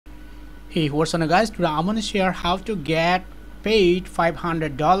Hey, what's on guys? Today I'm gonna share how to get paid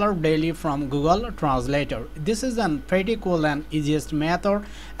 $500 daily from Google Translator. This is a pretty cool and easiest method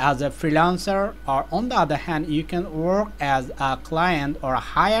as a freelancer, or on the other hand you can work as a client or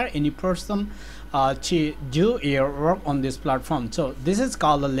hire any person to do your work on this platform. So this is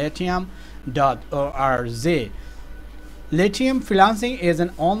called the Lithium.org. Lithium Freelancing is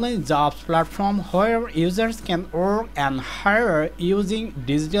an online jobs platform where users can work and hire using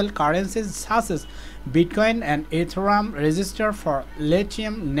digital currencies such as Bitcoin and Ethereum. Register for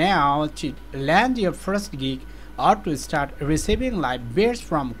Lithium now to land your first gig or to start receiving live bids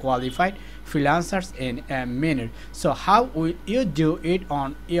from qualified freelancers in a minute. So how will you do it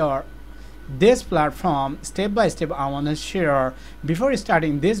on this platform? Step by step I want to share. Before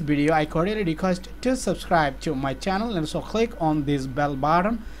starting this video, I cordially request to subscribe to my channel and also click on this bell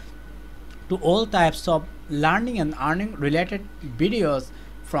button to all types of learning and earning related videos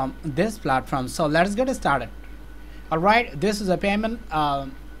from this platform. So let's get started. Alright, this is a payment I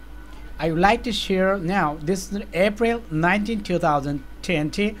would like to share now. This is April 19,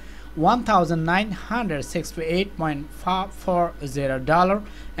 2020. $1,968.40,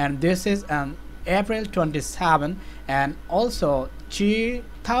 and this is an April 27, and also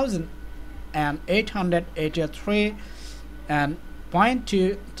 $2,883 and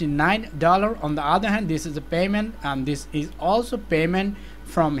 $0.29. On the other hand, this is a payment, and this is also payment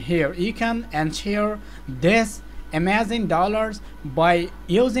from here. You can ensure this amazing dollars by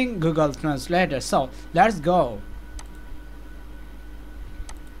using Google Translator. So let's go.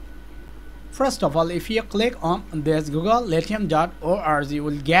 First of all, if you click on this Google Lithium.org, you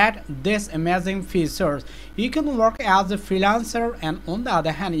will get this amazing features. You can work as a freelancer, and on the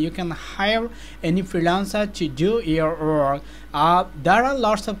other hand you can hire any freelancer to do your work. There are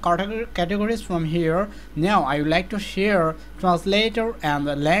lots of categories from here. Now I would like to share translator and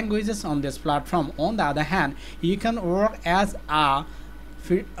the languages on this platform. On the other hand, you can work as a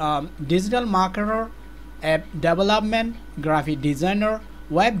digital marketer, app development, graphic designer,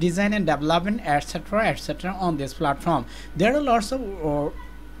 web design and development, etc., etc. on this platform. There are lots of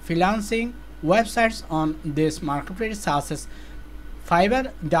freelancing websites on this marketplace such as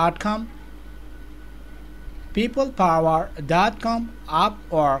Fiverr.com, peoplepower.com,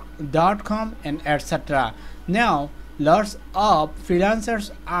 Upwork.com, and etc. Now lots of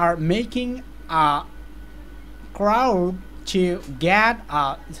freelancers are making a crowd to get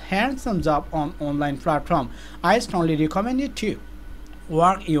a handsome job on online platform. I strongly recommend you to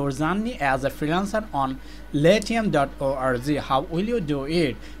work your journey as a freelancer on Lithium.org. How will you do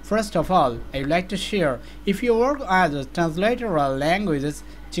it? First of all, I would like to share, if you work as a translator of languages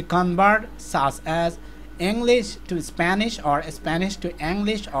to convert such as English to Spanish or Spanish to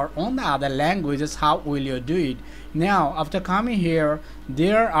English or on the other languages, how will you do it? Now after coming here,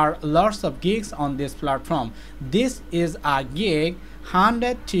 there are lots of gigs on this platform. This is a gig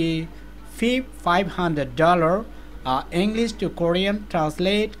 $100 to $500. English to Korean,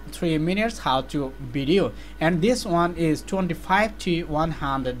 translate 3 minutes how to video, and this one is $25 to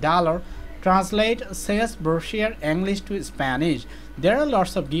 $100. Translate sales brochure English to Spanish. There are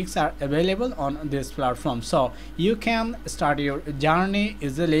lots of gigs are available on this platform, so you can start your journey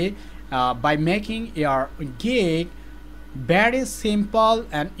easily by making your gig very simple,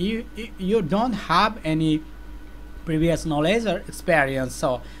 and you don't have any previous knowledge or experience.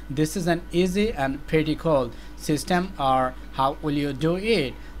 So this is an easy and pretty cool system. Or how will you do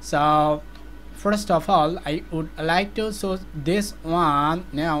it? So first of all, I would like to show this one.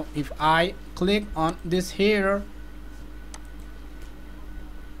 Now if I click on this here,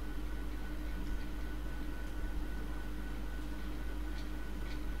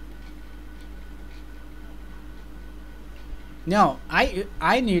 now I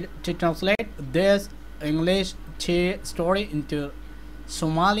need to translate this English story into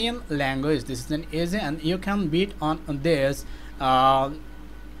Somalian language. This is an easy, and you can beat on this after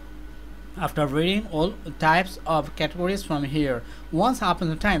reading all types of categories from here. Once upon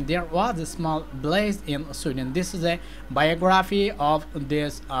a time there was a small village in Sweden. This is a biography of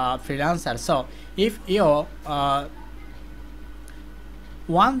this freelancer. So if you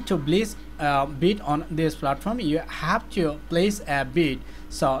want to place a bid on this platform, you have to place a bid.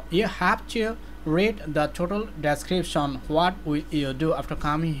 So you have to read the total description. What will you do after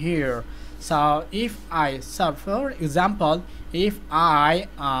coming here? So if I search, for example, if I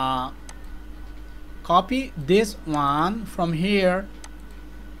copy this one from here,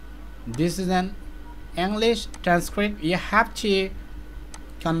 this is an English transcript. You have to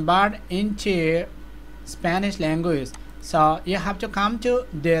convert into Spanish language. So you have to come to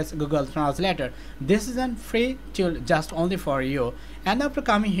this Google Translator. This is a free tool just only for you. And after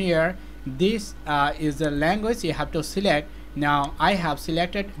coming here, this is the language you have to select. Now I have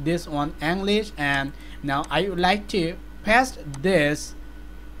selected this one, English, and now I would like to paste this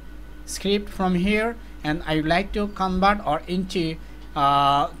script from here, and I would like to convert or into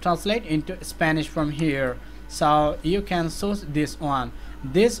translate into Spanish from here. So you can choose this one.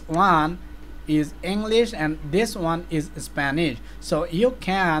 This one is English and this one is Spanish. So you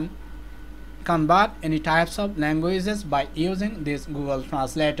can convert any types of languages by using this Google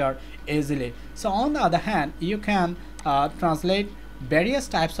Translator easily. So on the other hand, you can translate various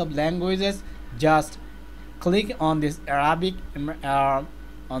types of languages. Just click on this Arabic,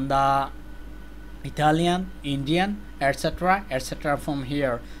 on the Italian, Indian, etc., etc. from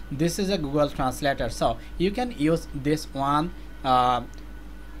here. This is a Google Translator, so you can use this one. On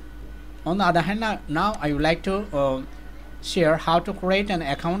the other hand, now I would like to share how to create an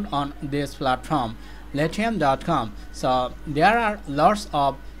account on this platform, Latium.com. So there are lots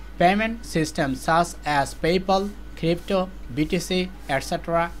of payment systems such as PayPal, crypto, BTC,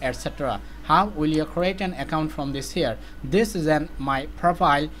 etc., etc. How will you create an account from this here? This is my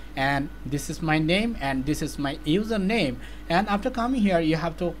profile, and this is my name, and this is my username. And after coming here, you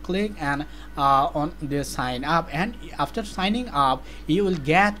have to click and on this sign up, and after signing up, you will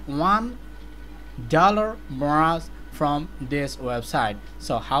get $1 bonus from this website.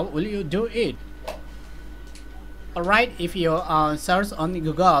 So how will you do it? Alright, if you search on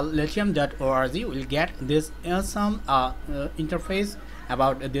Google Latium.org, you will get this awesome interface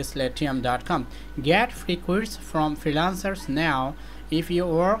about this Latium.com. Get free quotes from freelancers now. If you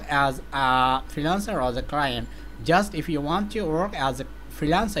work as a freelancer or as a client, just if you want to work as a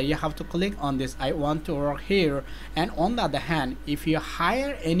freelancer, you have to click on this I want to work here. And on the other hand, if you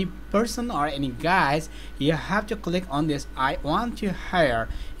hire any person or any guys, you have to click on this I want to hire.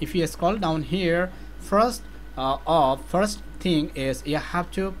 If you scroll down here, first thing is you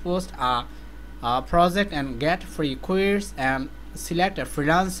have to post a project and get free queries, and select a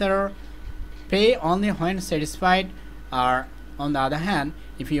freelancer, pay only when satisfied. Or on the other hand,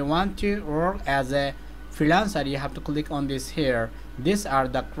 if you want to work as a freelancer, you have to click on this here. These are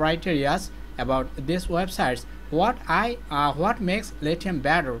the criteria about these websites. What makes Latium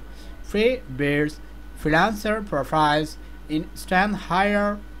better? Free bids, freelancer profiles, instant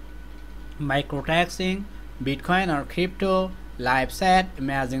hire, microtaxing, Bitcoin or crypto, live chat,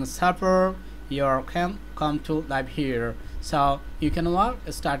 amazing support. You can come to live here. So you can work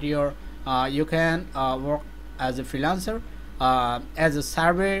as a freelancer, as a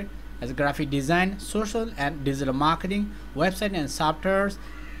surveyor, as a graphic design, social and digital marketing, website and softwares,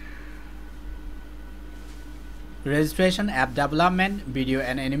 registration, app development, video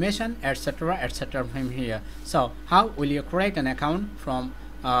and animation, etc., etc. from here. So how will you create an account from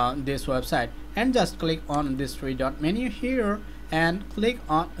this website? And just click on this three-dot menu here and click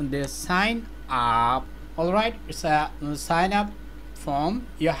on this sign up. Alright, it's a sign up form.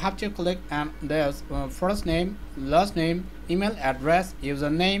 You have to click on this first name, last name, email address,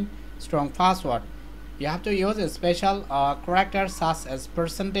 username, strong password. You have to use a special characters such as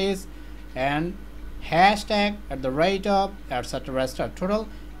percentage and hashtag at the rate of, etc. Total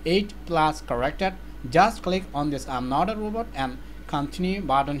 8+ character. Just click on this I'm not a robot and continue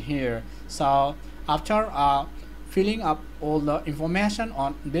button here. So after filling up all the information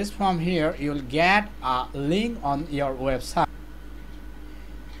on this form here, you will get a link on your website.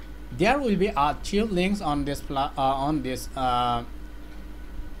 There will be 2 links on this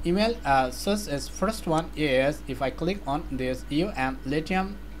email. Such as first one is, if I click on this, you and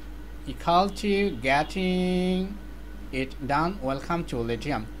Latium equal to getting it done, welcome to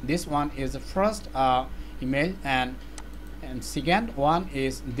Latium. This one is the first email, and second one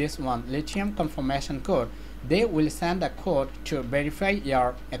is this one, Latium confirmation code. They will send a code to verify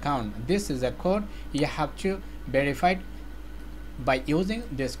your account. This is a code you have to verify by using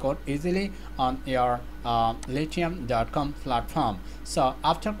this code easily on your Latium.com platform. So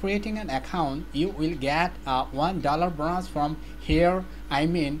after creating an account, you will get a $1 bonus from here. I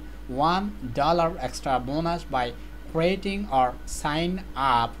mean $1 extra bonus by creating or sign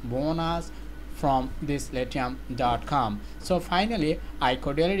up bonus from this Latium.com. So finally, I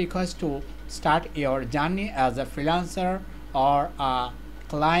cordially request to start your journey as a freelancer or a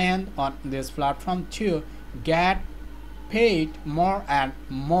client on this platform to get paid more and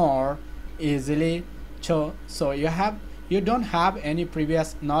more easily. So you don't have any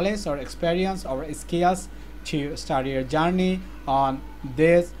previous knowledge or experience or skills to start your journey on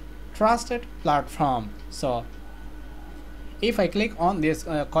this trusted platform. So if I click on this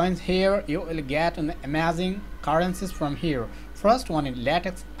coins here, you will get an amazing currencies from here. First one is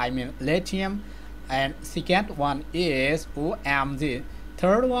latex, I mean Latium, and second one is OMG.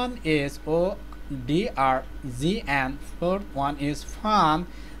 third one is ODRG, and fourth one is Fun,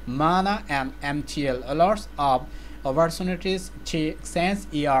 Mana, and MTL. Lots of opportunities to exchange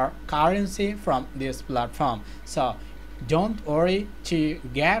your currency from this platform. So don't worry to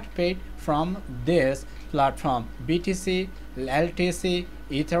get paid from this platform. BTC, LTC,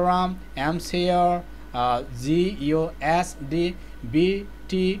 Ethereum, MCR, GUSD,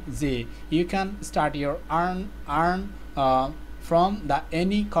 BTZ. You can start your earn from the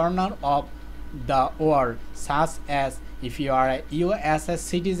any corner of the world, such as if you are a US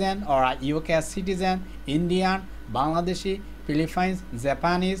citizen or a UK citizen, Indian, Bangladeshi, Philippines,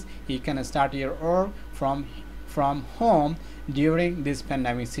 Japanese. You can start your work from home during this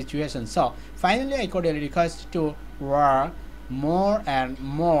pandemic situation. So finally, I could request to work more and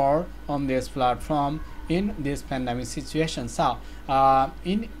more on this platform in this pandemic situation. So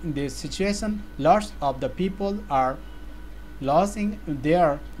in this situation, lots of the people are losing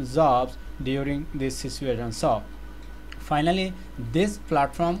their jobs during this situation. So finally, this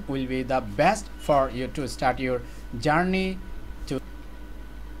platform will be the best for you to start your journey to.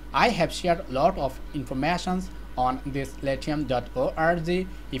 I have shared a lot of information on this Latium.org.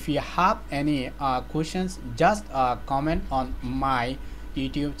 If you have any questions, just comment on my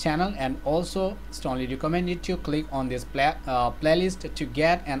YouTube channel, and also strongly recommend you to click on this playlist to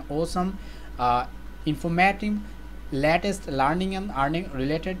get an awesome informative latest learning and earning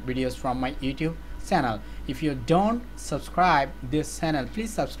related videos from my YouTube channel. If you don't subscribe this channel,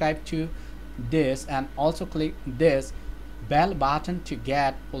 please subscribe to this and also click this bell button to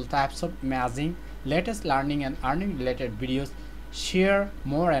get all types of amazing latest learning and earning related videos. Share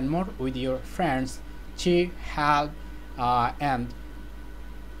more and more with your friends to help and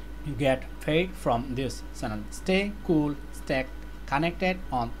get paid from this channel. Stay cool, stay connected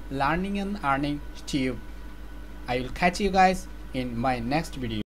on learning and earning tube. I will catch you guys in my next video.